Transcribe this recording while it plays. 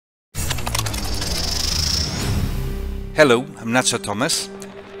Hello, I'm Nacho Thomas.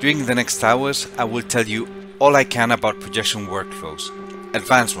 During the next hours, I will tell you all I can about projection workflows,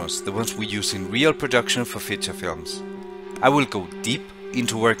 advanced ones, the ones we use in real production for feature films. I will go deep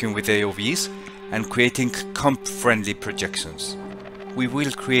into working with AOVs and creating comp-friendly projections. We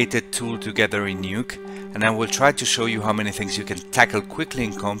will create a tool together in Nuke, and I will try to show you how many things you can tackle quickly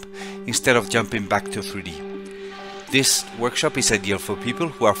in comp instead of jumping back to 3D. This workshop is ideal for people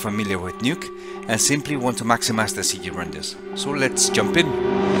who are familiar with Nuke and simply want to maximize their CG renders. So let's jump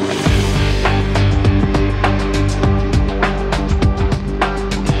in.